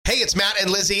It's Matt and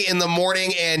Lizzie in the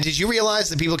morning. And did you realize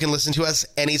that people can listen to us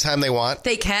anytime they want?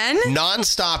 They can?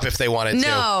 Non-stop if they wanted to.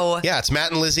 No. Yeah, it's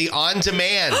Matt and Lizzie on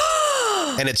demand.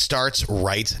 And it starts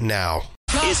right now.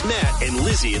 It's Matt and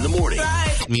Lizzie in the morning.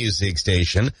 Music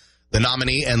station. The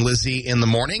nominee and Lizzie in the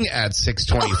morning at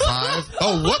 6:25.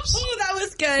 Oh, whoops. Oh, that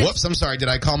was good. Whoops, I'm sorry. Did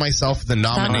I call myself the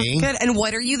nominee? Good. And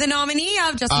what are you the nominee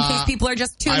of, just in case people are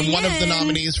just tuning in? I'm one of the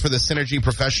nominees for the Synergy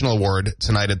Professional Award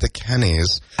tonight at the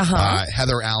Kennys.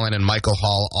 Heather Allen and Michael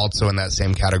Hall also in that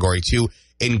same category. Two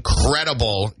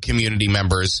incredible community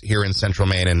members here in Central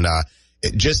Maine. And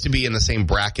just to be in the same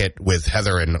bracket with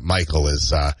Heather and Michael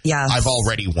is, I've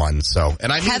already won. So,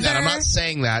 and I mean Heather, that. I'm not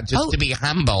saying that just to be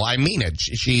humble. I mean it.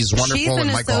 She's wonderful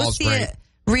and Michael Hall's great.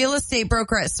 Real estate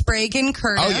broker at Sprague and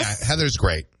Curtis. Oh, yeah. Heather's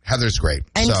great.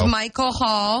 And Michael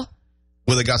Hall.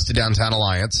 With Augusta Downtown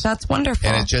Alliance. That's wonderful.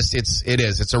 And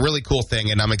it's a really cool thing.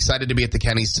 And I'm excited to be at the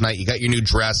Kennys tonight. You got your new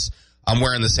dress. I'm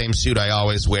wearing the same suit I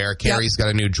always wear. Carrie's got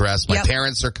a new dress. My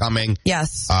parents are coming.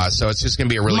 Yes. So it's just going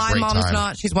to be a really great time. My mom's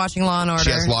not. She's watching Law & Order. She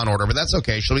has Law & Order, but that's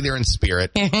okay. She'll be there in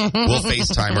spirit. We'll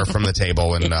FaceTime her from the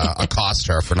table and accost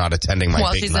her for not attending my big night.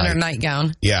 While she's in her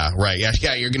nightgown. Yeah, right.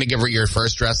 Yeah, you're going to give her your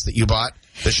first dress that you bought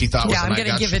that she thought was a nightgown. Yeah, I'm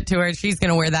going to give it to her. She's going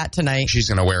to wear that tonight. She's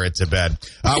going to wear it to bed.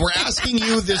 We're asking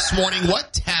you this morning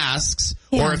what tasks,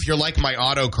 or if you're like my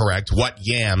autocorrect, what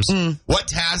yams, what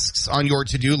tasks on your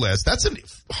to-do list? That's a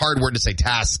hard word to say,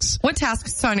 tasks. What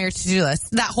tasks on your to-do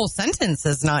list? That whole sentence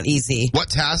is not easy. What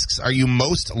tasks are you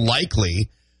most likely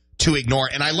to ignore?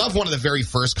 And I love one of the very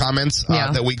first comments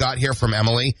that we got here from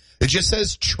Emily. It just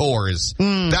says chores.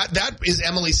 That is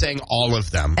Emily saying all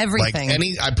of them. Everything.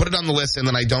 Like I put it on the list and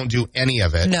then I don't do any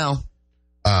of it. No.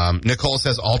 Nicole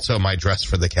says also my dress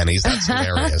for the Kennys. That's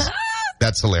hilarious.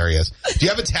 That's hilarious. Do you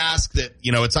have a task that,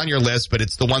 it's on your list, but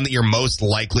it's the one that you're most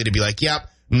likely to be like, yep,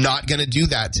 not going to do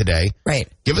that today? Right.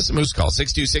 Give us a moose call,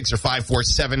 626 or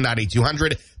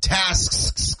 547-9200.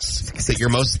 Tasks that you're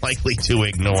most likely to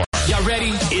ignore. Y'all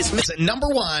ready? It's number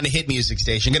one hit music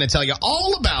station. Going to tell you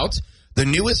all about the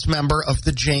newest member of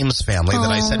the James family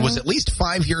that I said was at least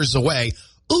 5 years away.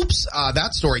 Oops,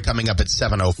 that story coming up at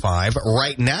 7:05.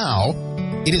 Right now,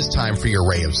 it is time for your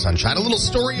ray of sunshine. A little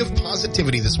story of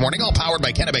positivity this morning, all powered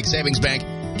by Kennebec Savings Bank.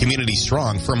 Community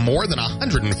strong for more than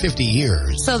 150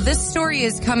 years. So this story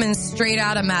is coming straight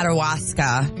out of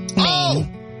Madawaska, Maine. Oh,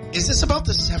 is this about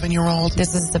the 7-year-old?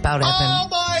 This is about Evan. Oh,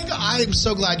 my God. I'm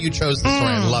so glad you chose this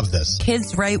story. I love this.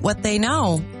 Kids write what they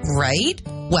know, right?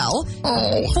 Well,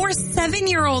 for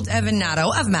 7-year-old Evan Nato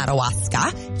of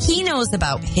Madawaska, he knows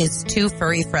about his two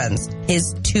furry friends,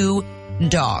 his two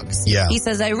dogs. Yeah. He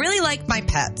says, I really like my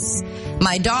pets.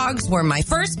 My dogs were my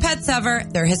first pets ever.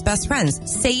 They're his best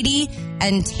friends, Sadie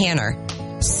and Tanner.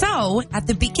 So, at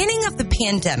the beginning of the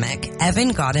pandemic, Evan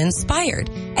got inspired,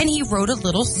 and he wrote a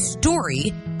little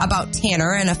story about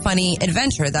Tanner and a funny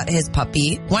adventure that his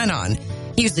puppy went on.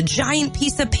 He used a giant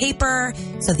piece of paper,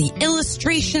 so the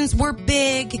illustrations were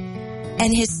big,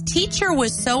 and his teacher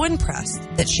was so impressed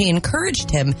that she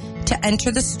encouraged him to enter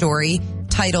the story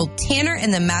titled Tanner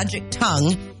and the Magic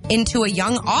Tongue into a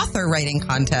young author writing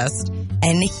contest.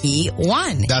 And he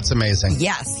won. That's amazing.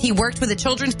 Yes. He worked with a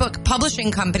children's book publishing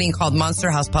company called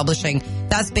Monster House Publishing.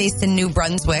 That's based in New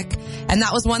Brunswick. And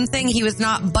that was one thing he was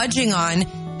not budging on,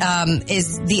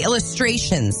 is the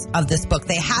illustrations of this book.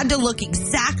 They had to look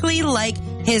exactly like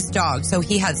his dog. So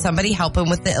he had somebody help him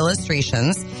with the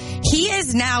illustrations. He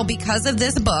is now, because of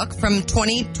this book from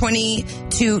 2020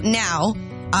 to now,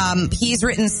 he's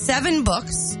written 7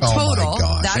 books total.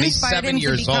 That inspired him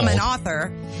to become an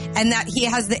author. And that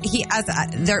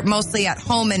they're mostly at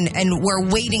home and we're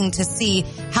waiting to see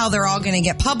how they're all going to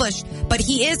get published. But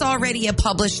he is already a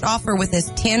published author with his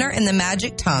Tanner and the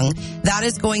Magic Tongue. That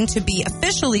is going to be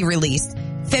officially released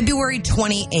February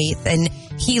 28th. And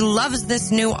he loves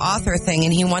this new author thing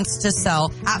and he wants to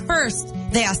sell. At first,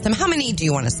 they asked him, how many do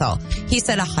you want to sell? He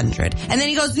said 100. And then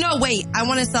he goes, no, wait, I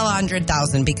want to sell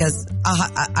 100,000 because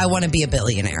I want to be a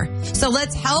billionaire. So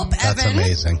let's help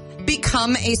Evan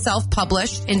become a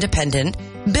self-published independent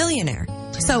billionaire.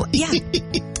 So, yeah.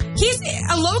 He's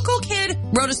a local kid,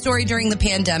 wrote a story during the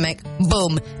pandemic.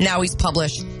 Boom. Now he's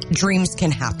published. Dreams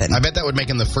can happen. I bet that would make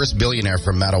him the first billionaire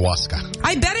from Madawaska.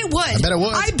 I bet it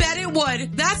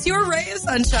would. That's your ray of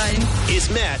sunshine. It's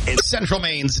Matt and Central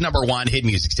Maine's number one hit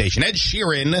music station. Ed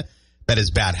Sheeran. That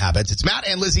is Bad Habits. It's Matt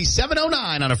and Lizzie,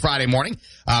 7:09 on a Friday morning.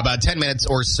 About 10 minutes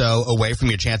or so away from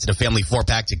your chance at a family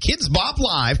 4-pack to Kids Bop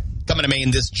Live. Coming to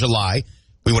Maine this July.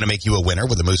 We want to make you a winner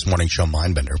with the Moose Morning Show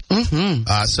Mindbender.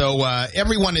 So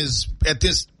everyone is, at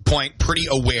this point, pretty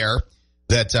aware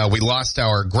that we lost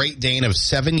our Great Dane of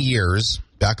 7 years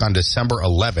back on December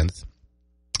 11th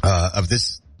of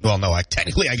this well, no,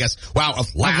 technically, I guess,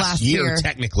 of last year,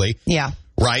 technically. Yeah.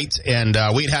 Right? And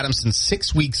we'd had him since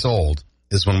 6 weeks old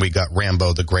is when we got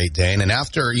Rambo the Great Dane. And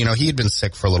after, he had been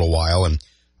sick for a little while, and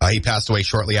he passed away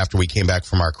shortly after we came back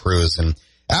from our cruise. And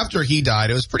after he died,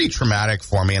 it was pretty traumatic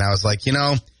for me. And I was like,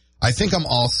 I think I'm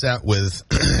all set with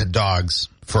dogs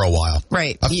for a while.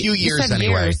 Right. A few years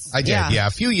anyway. Years. I did. Yeah,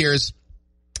 a few years.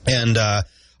 And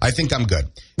I think I'm good.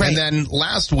 Right. And then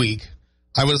last week,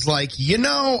 I was like,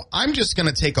 I'm just going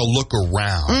to take a look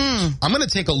around. I'm going to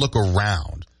take a look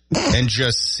around and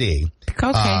just see.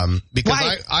 Okay.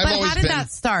 Because I've always how did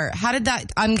that start? How did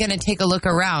that, I'm going to take a look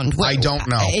around? I don't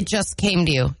know. It just came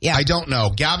to you. Yeah. I don't know.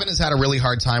 Gavin has had a really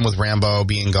hard time with Rambo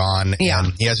being gone. Yeah.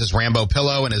 And he has his Rambo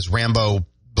pillow and his Rambo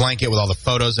blanket with all the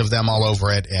photos of them all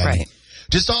over it. And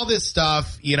just all this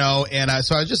stuff, and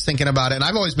so I was just thinking about it. And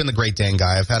I've always been the Great Dane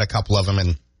guy. I've had a couple of them,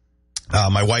 and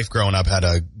my wife growing up had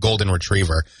a golden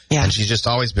retriever. Yeah. And she's just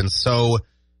always been so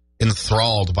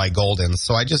enthralled by Goldens.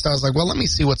 So I was like, well, let me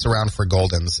see what's around for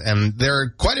Goldens. And there are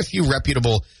quite a few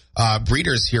reputable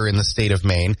breeders here in the state of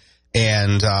Maine.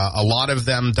 And a lot of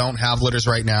them don't have litters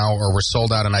right now or were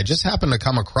sold out. And I just happened to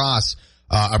come across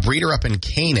a breeder up in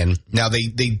Canaan. Now,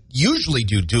 they usually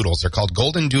do doodles. They're called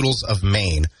Golden Doodles of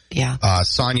Maine. Yeah.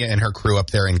 Sonia and her crew up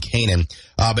there in Canaan.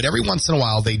 But every once in a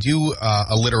while, they do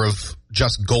a litter of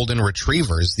just golden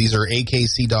retrievers. These are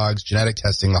AKC dogs, genetic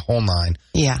testing, the whole nine.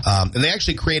 Yeah. And they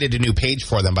actually created a new page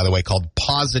for them, by the way, called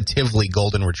Positively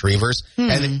Golden Retrievers.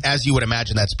 And as you would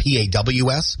imagine, that's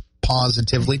PAWS,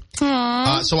 Positively.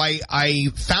 So I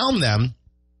found them,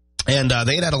 and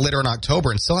they had a litter in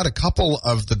October and still had a couple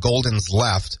of the Goldens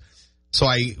left. So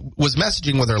I was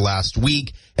messaging with her last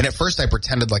week, and at first I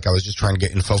pretended like I was just trying to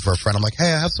get info for a friend. I'm like,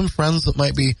 hey, I have some friends that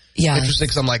might be interested,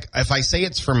 because I'm like, if I say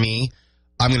it's for me,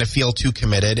 I'm going to feel too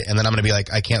committed, and then I'm going to be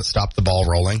like, I can't stop the ball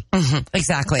rolling.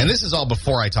 Exactly. And this is all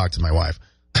before I talk to my wife,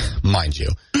 mind you.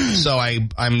 So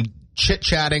I'm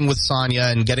chit-chatting with Sonia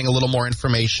and getting a little more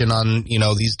information on,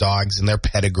 these dogs and their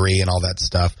pedigree and all that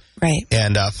stuff. Right.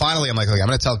 And finally, I'm like, I'm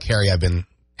going to tell Carrie I've been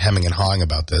hemming and hawing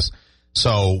about this.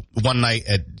 So one night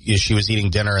she was eating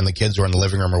dinner and the kids were in the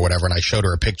living room or whatever, and I showed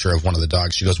her a picture of one of the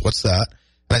dogs. She goes, what's that?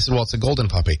 And I said, well, it's a golden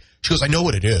puppy. She goes, I know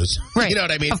what it is. Right. You know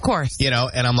what I mean? Of course. And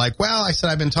I'm like, well, I said,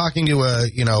 I've been talking to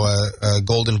a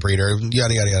golden breeder,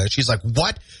 yada, yada, yada. She's like,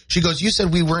 what? She goes, you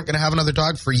said we weren't going to have another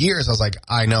dog for years. I was like,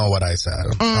 I know what I said.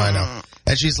 I know.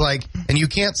 And she's like, and you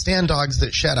can't stand dogs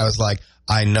that shed. I was like,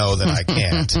 I know that I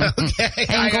can't. Okay.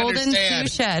 And I Goldens understand.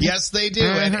 do shed. Yes, they do.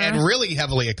 And really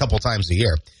heavily a couple times a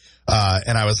year.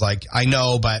 And I was like, I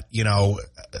know, but,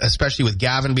 especially with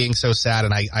Gavin being so sad,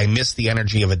 and I miss the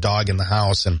energy of a dog in the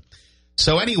house. And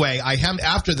so anyway,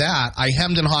 after that, I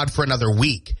hemmed and hawed for another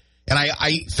week. And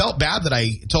I felt bad that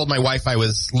I told my wife I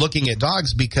was looking at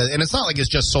dogs and it's not like it's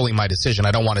just solely my decision.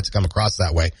 I don't want it to come across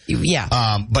that way. Yeah.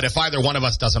 But if either one of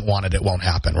us doesn't want it, it won't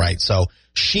happen, right? So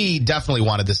she definitely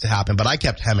wanted this to happen, but I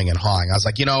kept hemming and hawing. I was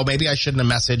like, maybe I shouldn't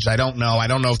have messaged. I don't know. I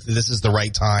don't know if this is the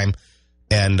right time.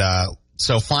 And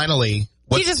so finally,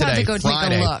 what's you just today? have to go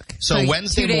Friday. Take a look. So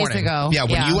Wednesday 2 days morning. Ago. Yeah,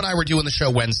 when you and I were doing the show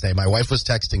Wednesday, my wife was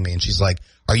texting me and she's like,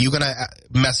 are you going to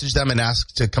message them and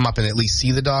ask to come up and at least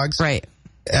see the dogs? Right.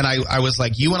 And I was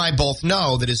like, you and I both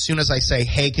know that as soon as I say,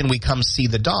 hey, can we come see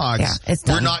the dogs?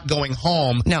 We're not going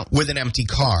home with an empty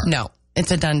car. No,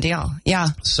 it's a done deal. Yeah.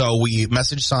 So we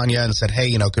messaged Sonia and said,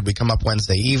 hey, could we come up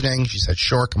Wednesday evening? She said,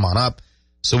 sure, come on up.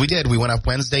 So we did. We went up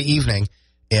Wednesday evening,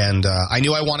 and I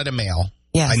knew I wanted a male.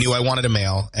 Yes. I knew I wanted a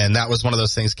male, and that was one of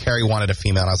those things. Carrie wanted a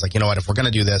female, and I was like, you know what, if we're going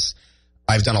to do this,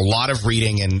 I've done a lot of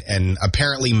reading, and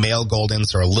apparently male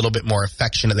Goldens are a little bit more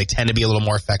affectionate. They tend to be a little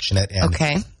more affectionate. And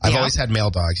I've always had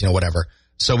male dogs, whatever.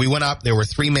 So we went up. There were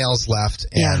 3 males left,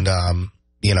 and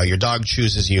your dog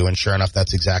chooses you, and sure enough,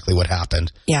 that's exactly what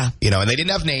happened. Yeah. And they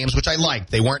didn't have names, which I liked.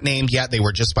 They weren't named yet. They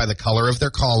were just by the color of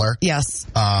their collar. Yes.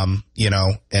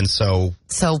 And so...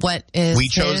 So what is we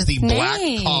chose the black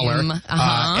name? collar,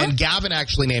 and Gavin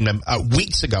actually named him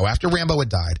weeks ago after Rambo had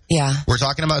died. Yeah. We're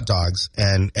talking about dogs,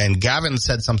 and Gavin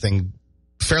said something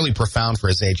fairly profound for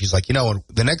his age. He's like,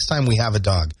 the next time we have a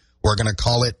dog, we're going to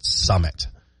call it Summit.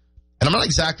 And I'm not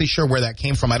exactly sure where that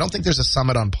came from. I don't think there's a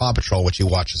Summit on Paw Patrol, which he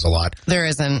watches a lot. There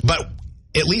isn't. But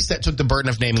at least that took the burden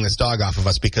of naming this dog off of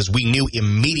us, because we knew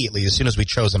immediately as soon as we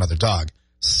chose another dog,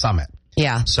 Summit.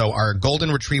 Yeah. So our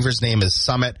golden retriever's name is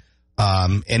Summit.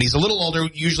 And he's a little older.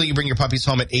 Usually you bring your puppies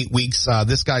home at 8 weeks.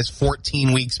 This guy's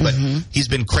 14 weeks, but he's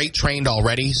been crate trained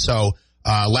already. So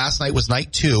last night was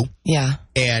night 2. Yeah.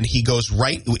 And he goes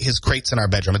his crate's in our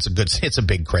bedroom. It's a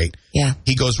big crate. Yeah.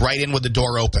 He goes right in with the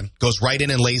door open, goes right in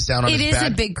and lays down on his bed. It is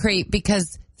a big crate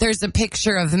because there's a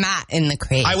picture of Matt in the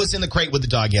crate. I was in the crate with the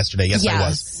dog yesterday. Yes, I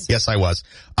was. Yes, I was.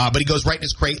 But he goes right in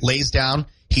his crate, lays down.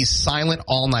 He's silent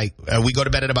all night. We go to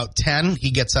bed at about 10.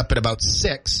 He gets up at about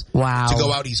 6 Wow. to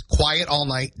go out. He's quiet all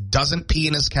night, doesn't pee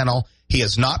in his kennel. He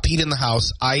has not peed in the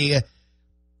house.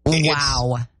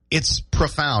 Wow. It's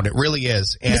profound. It really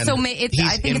is. And so I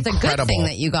think it's a good thing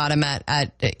that you got him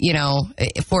at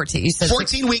 14. You said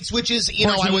 14 weeks, which is,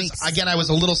 I was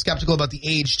a little skeptical about the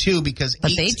age too, because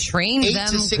they trained 8 them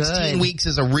to 16 good. weeks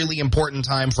is a really important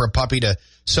time for a puppy to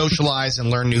socialize and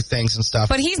learn new things and stuff.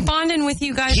 But he's bonding with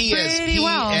you guys pretty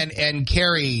well. And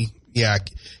Carrie, yeah,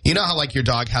 you know how like your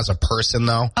dog has a person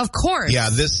though? Of course. Yeah,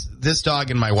 this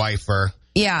dog and my wife are.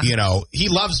 Yeah. He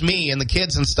loves me and the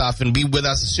kids and stuff and be with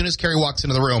us. As soon as Carrie walks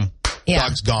into the room,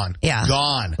 dog's gone. Yeah.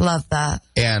 Gone. Love that.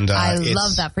 And I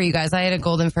love that for you guys. I had a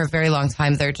golden for a very long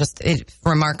time. They're just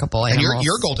remarkable animals. And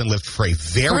your golden lived for a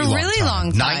very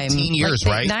long time. 19 years,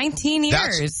 right? 19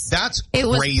 years. That's crazy. It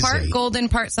was part golden,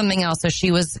 part something else. So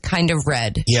she was kind of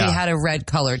red. Yeah. She had a red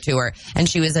color to her. And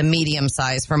she was a medium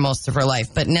size for most of her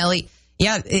life. But Nellie...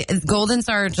 Yeah, Goldens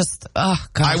are just, I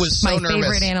was so my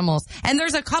favorite animals. And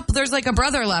there's like a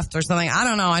brother left or something. I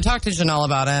don't know. I talked to Janelle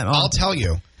about it. I'll tell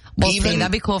you.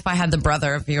 That'd be cool if I had the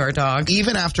brother of your dog.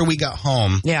 Even after we got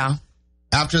home. Yeah.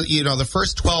 After, the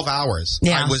first 12 hours,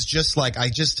 I was just like, I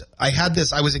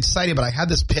was excited, but I had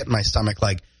this pit in my stomach,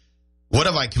 like, what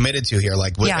have I committed to here?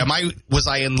 Like, was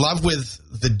I in love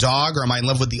with the dog or am I in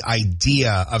love with the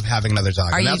idea of having another dog?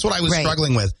 And that's what I was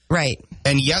struggling with. Right.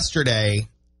 And yesterday...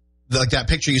 Like that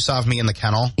picture you saw of me in the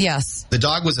kennel? Yes. The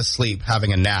dog was asleep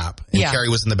having a nap. And Carrie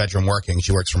was in the bedroom working.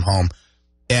 She works from home.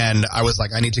 And I was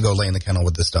like, I need to go lay in the kennel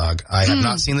with this dog. I have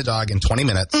not seen the dog in 20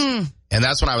 minutes. And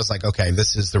that's when I was like, okay,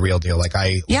 this is the real deal. Like,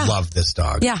 I love this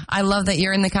dog. Yeah, I love that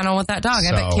you're in the kennel with that dog.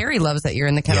 I bet Carrie loves that you're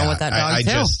in the kennel with that dog,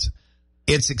 too.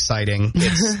 It's exciting.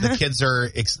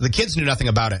 The kids knew nothing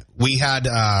about it. We had,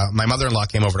 my mother-in-law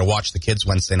came over to watch the kids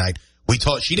Wednesday night.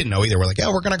 She didn't know either. We're like,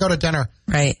 we're going to go to dinner.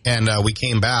 Right. And we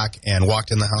came back and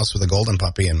walked in the house with a golden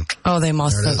puppy. And they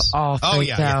must have all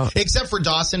freaked out. Except for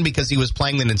Dawson, because he was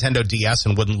playing the Nintendo DS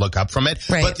and wouldn't look up from it.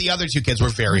 Right. But the other two kids were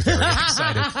very, very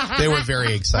excited. They were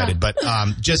very excited. But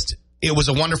it was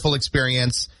a wonderful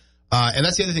experience. And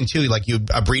that's the other thing, too. Like,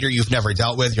 a breeder you've never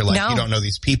dealt with. You're like, you don't know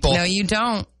these people. No, you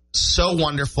don't. So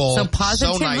wonderful. So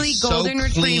positively so nice, golden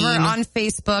retriever on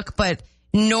Facebook, but...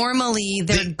 Normally,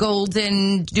 they're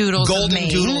golden doodles of Maine.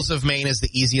 Golden doodles of Maine is the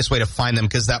easiest way to find them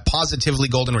because that Positively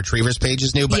Golden Retrievers page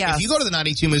is new. But if you go to the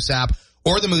 92 Moose app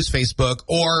or the Moose Facebook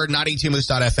or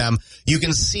 92moose.fm, you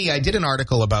can see I did an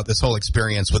article about this whole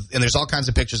experience and there's all kinds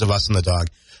of pictures of us and the dog.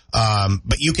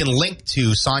 But you can link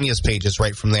to Sonia's pages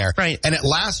right from there. Right. And at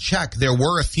last check, there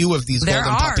were a few of these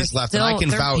golden puppies left. And I can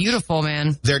vouch. They're beautiful,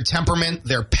 man. Their temperament,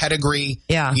 their pedigree.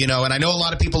 Yeah. And I know a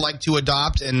lot of people like to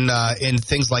adopt and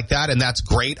things like that. And that's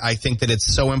great. I think that it's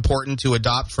so important to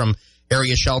adopt from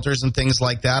area shelters and things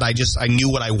like that. I knew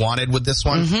what I wanted with this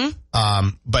one. Mm-hmm.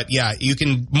 But yeah,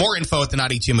 more info at the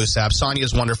 92 Moose app.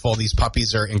 Sonia's wonderful. These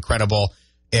puppies are incredible.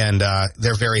 And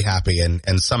they're very happy, and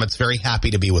Summit's very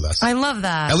happy to be with us. I love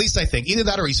that. At least I think. Either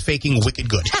that or he's faking wicked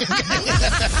good.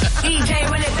 DJ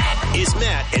Winnet is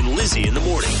Matt and Lizzie in the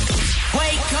morning.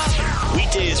 Wake up!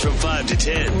 Weekdays from 5 to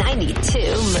 10. 92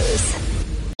 Moose.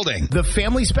 The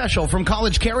family special from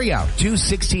College Carryout. 2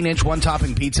 16-inch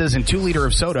one-topping pizzas and 2 liter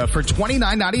of soda for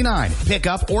 $29.99. Pick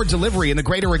up or delivery in the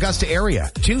greater Augusta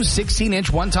area. 2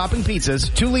 16-inch one-topping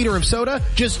pizzas, 2 liter of soda,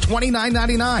 just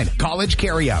 $29.99. College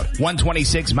Carryout.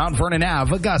 126 Mount Vernon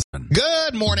Ave, Augusta.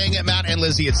 Good morning, Matt and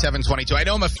Lizzie at 7:22. I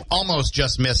know I'm almost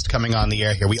just missed coming on the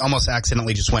air here. We almost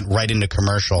accidentally just went right into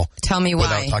commercial. Tell me why.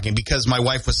 Without talking, because my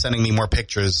wife was sending me more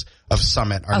pictures of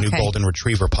Summit, our new golden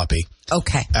retriever puppy.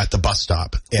 Okay. At the bus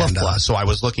stop. And so I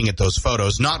was looking at those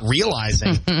photos, not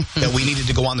realizing that we needed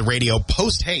to go on the radio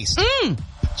post-haste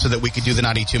so that we could do the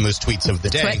 92 Moose tweets of the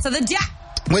day. Tweets of the day.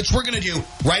 Which we're going to do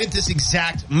right at this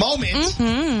exact moment.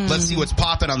 Mm-hmm. Let's see what's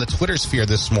popping on the Twitter sphere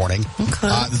this morning.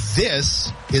 Okay.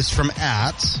 This is from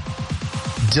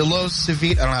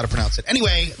 @Dilosivit. I don't know how to pronounce it.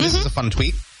 Anyway, this is a fun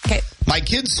tweet. Okay. My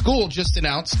kid's school just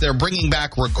announced they're bringing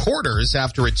back recorders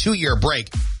after a 2-year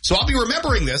break. So I'll be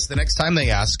remembering this the next time they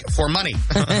ask for money.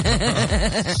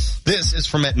 This is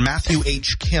from @Matthew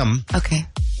H. Kim. Okay.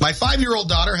 My 5-year-old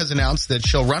daughter has announced that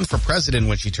she'll run for president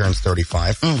when she turns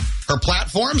 35. Her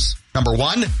platforms, number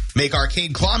 1, make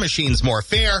arcade claw machines more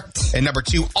fair. And number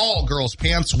 2, all girls'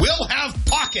 pants will have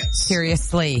pockets.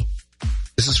 Seriously.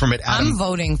 This is from Adam. I'm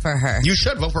voting for her. You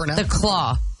should vote for her now. The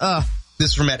claw. Ugh. This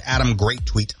is from Adam Great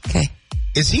Tweet. Okay.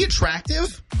 Is he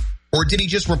attractive? Or did he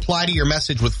just reply to your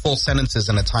message with full sentences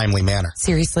in a timely manner?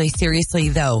 Seriously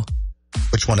though.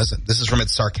 Which one is it? This is from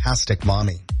It's Sarcastic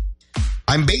Mommy.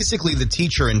 I'm basically the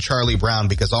teacher in Charlie Brown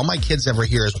because all my kids ever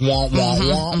hear is wah, wah,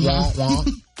 wah, wah, wah.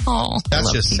 Oh,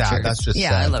 That's just teachers. sad. That's just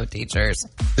sad. I love teachers.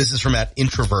 This is from at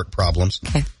Introvert Problems.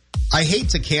 Okay. I hate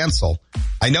to cancel.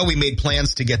 I know we made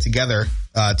plans to get together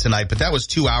tonight, but that was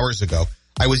 2 hours ago.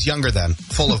 I was younger then,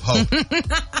 full of hope.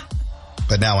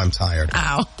 But now I'm tired.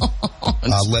 Ow.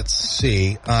 Let's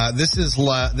see. This is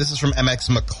from MX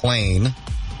McLean.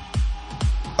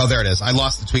 Oh, there it is. I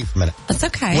lost the tweet for a minute. That's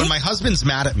okay. When my husband's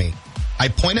mad at me, I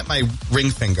point at my ring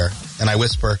finger and I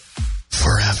whisper,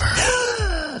 forever.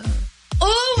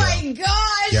 Oh, my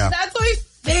gosh. Yeah. That's my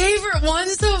favorite one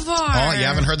so far. Oh, you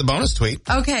haven't heard the bonus tweet?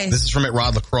 Okay. This is from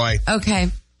Rod LaCroix. Okay.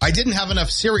 I didn't have enough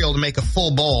cereal to make a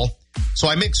full bowl, so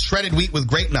I mixed shredded wheat with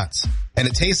grape nuts. And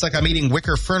it tastes like I'm eating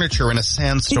wicker furniture in a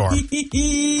sandstorm.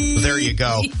 There you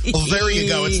go. Well, there you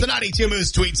go. It's the 92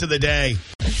 Moose Tweets of the Day.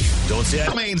 Don't say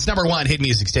it. Maine's #1 hit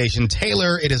music station.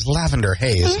 Taylor, it is Lavender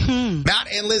Haze. Matt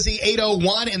and Lizzie,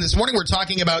 801. And this morning we're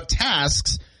talking about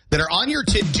tasks that are on your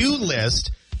to-do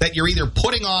list that you're either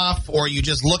putting off or you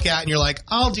just look at and you're like,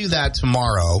 I'll do that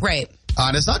tomorrow. Right.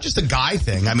 And it's not just a guy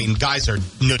thing. I mean, guys are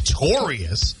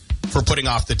notorious for putting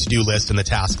off the to-do list and the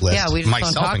task list. Yeah, we just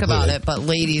don't talk about it, but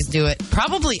ladies do it.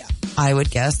 Probably, I would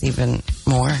guess, even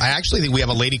more. I actually think we have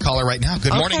a lady caller right now.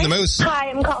 Good morning, the Moose. Hi,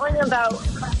 I'm calling about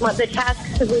what the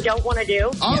tasks that we don't want to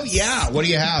do. Oh, yeah. What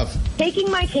do you have? Taking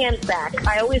my cans back.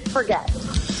 I always forget.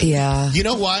 Yeah. You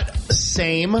know what?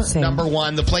 Same. Number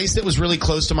one, the place that was really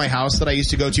close to my house that I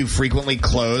used to go to frequently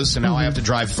closed, and now I have to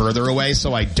drive further away,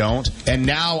 so I don't. And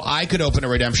now I could open a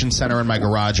redemption center in my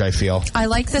garage, I feel. I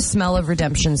like the smell of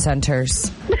redemption centers.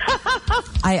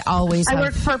 I always I have.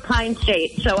 work for Pine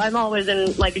State, so I'm always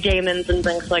in, like, Jamin's and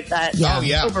things like that. Yeah. Oh,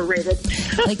 yeah. Overrated.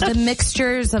 Like the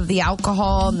mixtures of the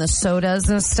alcohol and the sodas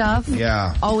and stuff.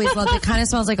 Yeah. Always love it. It kind of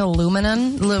smells like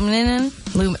aluminum.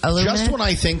 Just when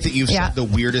I think that you've said the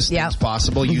weirdest things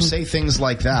possible, you say things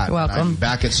like that. You're welcome. I'm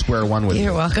back at square one with you.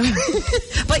 You're welcome.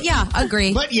 But yeah,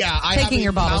 agree. But yeah, I Taking have your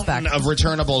a bottles mountain back. of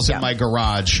returnables in my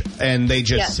garage, and they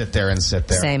just sit there and sit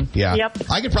there. Same. Yeah. Yep.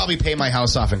 I could probably pay my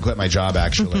house off and quit my job,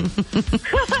 actually.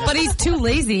 But he's too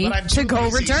lazy But I'm to too go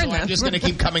lazy, return so them. I'm just going to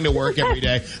keep coming to work every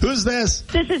day. Who's this?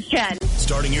 This is Jen.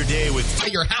 Starting your day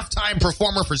with Your halftime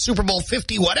performer for Super Bowl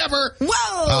 50, whatever.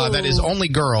 Whoa. That is only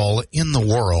girl in the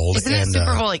world. Isn't it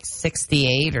Super Bowl like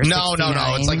 68 or 69?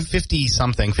 No. It's like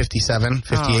 50-something, 57,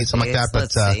 58, something like that.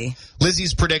 But let's see.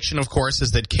 Lizzie's prediction, of course,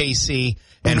 is that KC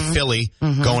and Philly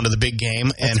go into the big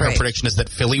game. And her right. prediction is that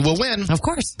Philly will win. Of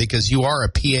course. Because you are a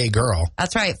PA girl.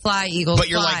 That's right. Fly, Eagles, But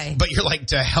you're fly. like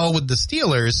to hell with the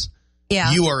Steelers.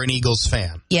 Yeah. You are an Eagles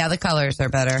fan. Yeah, the colors are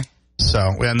better. So,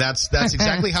 and that's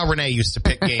exactly how Renee used to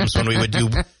pick games when we would do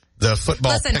the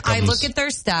football Listen, pick'ems. I look at their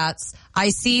stats. I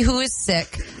see who is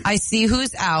sick. I see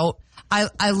who's out.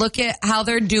 I look at how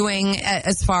they're doing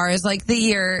as far as like the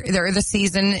year or the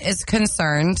season is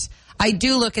concerned. I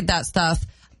do look at that stuff.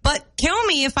 But kill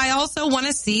me if I also want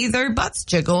to see their butts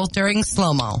jiggle during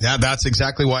slow-mo. Yeah, that's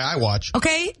exactly why I watch.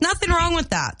 Okay? Nothing wrong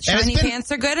with that. Shiny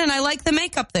pants are good, and I like the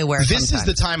makeup they wear This sometimes.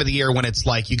 is the time of the year when it's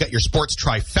like you got your sports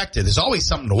trifecta. There's always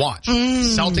something to watch.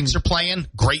 Celtics are playing,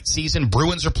 great season.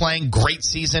 Bruins are playing, great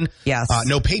season. Yes.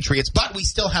 No Patriots, but we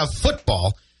still have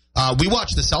football. We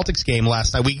watched the Celtics game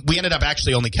last night. We ended up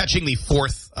actually only catching the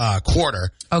fourth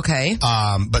quarter. Okay.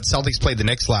 But Celtics played the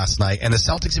Knicks last night, and the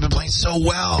Celtics have been playing so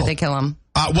well. Did they kill him?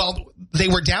 Well, they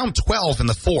were down 12 in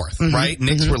the fourth, right?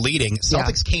 Knicks were leading.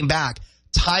 Celtics came back,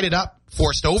 tied it up,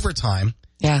 forced overtime.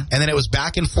 Yeah. And then it was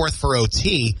back and forth for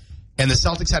OT, and the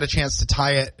Celtics had a chance to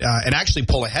tie it and actually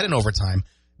pull ahead in overtime.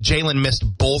 Jalen missed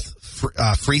both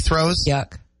free throws.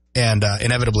 Yuck. And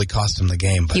inevitably cost him the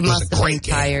game. But He it was must a have great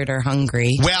been tired or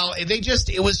hungry. Well, I think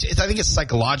it's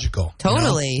psychological.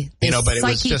 Totally. You know, but it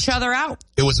psych was just each other out.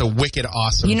 It was a wicked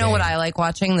awesome You know game. what I like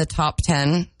watching? The top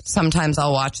 10. Sometimes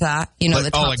I'll watch that. You know, Like-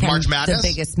 the top like 10, March Madness? the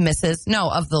biggest misses. No,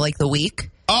 of the week.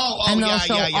 And they'll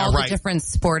show all right. the different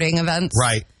sporting events.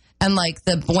 Right. And like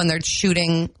when they're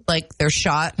shooting like their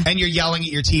shot. And you're yelling at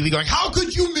your TV going, how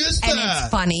could you miss that? And it's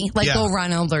funny. Like Yeah. they'll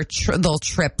run and they'll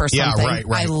trip or Yeah, something.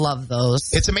 right. I love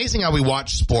those. It's amazing how we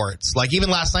watch sports. Like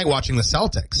even last night watching the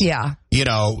Celtics. Yeah. You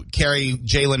know,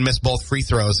 Jalen missed both free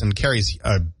throws, and Carrie's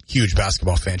a huge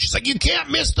basketball fan. She's like, you can't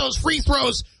miss those free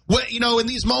throws, in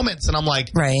these moments. And I'm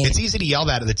like, right. It's easy to yell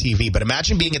that at the TV, but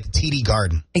imagine being at the TD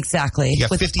Garden. Exactly. You got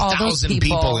With 50,000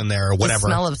 people in there or whatever. The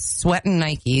smell of sweat and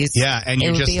Nikes. Yeah, and you're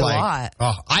it would just be like, a lot.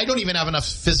 oh, I don't even have enough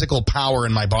physical power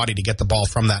in my body to get the ball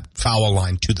from that foul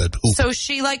line to the hoop. So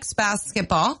she likes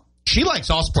basketball. She likes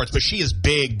all sports, but she is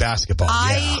big basketball.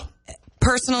 I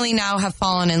personally now have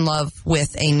fallen in love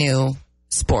with a new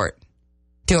sport.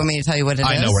 Do you want me to tell you what it is?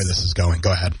 I know where this is going.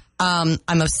 Go ahead. I'm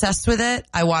obsessed with it.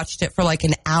 I watched it for like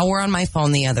an hour on my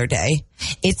phone the other day.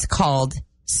 It's called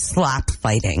slap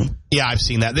fighting. Yeah, I've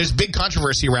seen that. There's big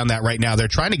controversy around that right now. They're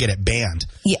trying to get it banned.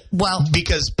 Yeah, well,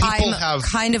 because people I'm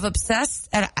kind of obsessed,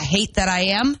 and I hate that I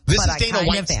am. This but is Dana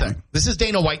White's thing. This is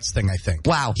Dana White's thing, I think.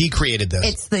 Wow, he created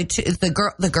this. It's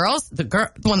the girls.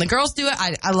 When the girls do it,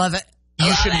 I love it.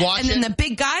 You should watch it. And then the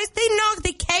big guys, they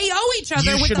KO each other.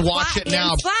 You with should the watch it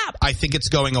now. Slap. I think it's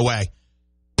going away.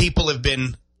 People have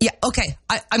been. Yeah, okay.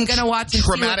 I'm going to watch and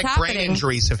traumatic see what's brain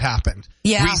injuries have happened.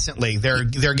 Yeah. Recently, they're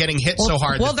getting hit so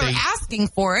hard. Well, that they're asking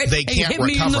for it. They can't hit recover.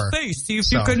 Me in the face. See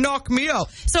if you can knock me out.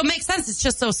 So it makes sense. It's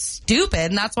just so stupid,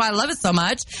 and that's why I love it so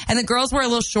much. And the girls wear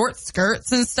little short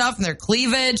skirts and stuff, and their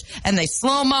cleavage, and they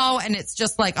slow mo, and it's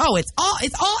just like, oh, it's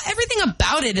all. Everything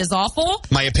about it is awful.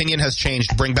 My opinion has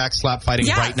changed. Bring back slap fighting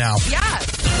right now.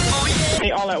 Yes.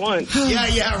 Hey, all at once.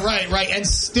 Yeah, right, and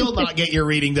still not get your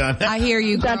reading done. I hear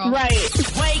you, girl.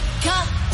 That's right. Wake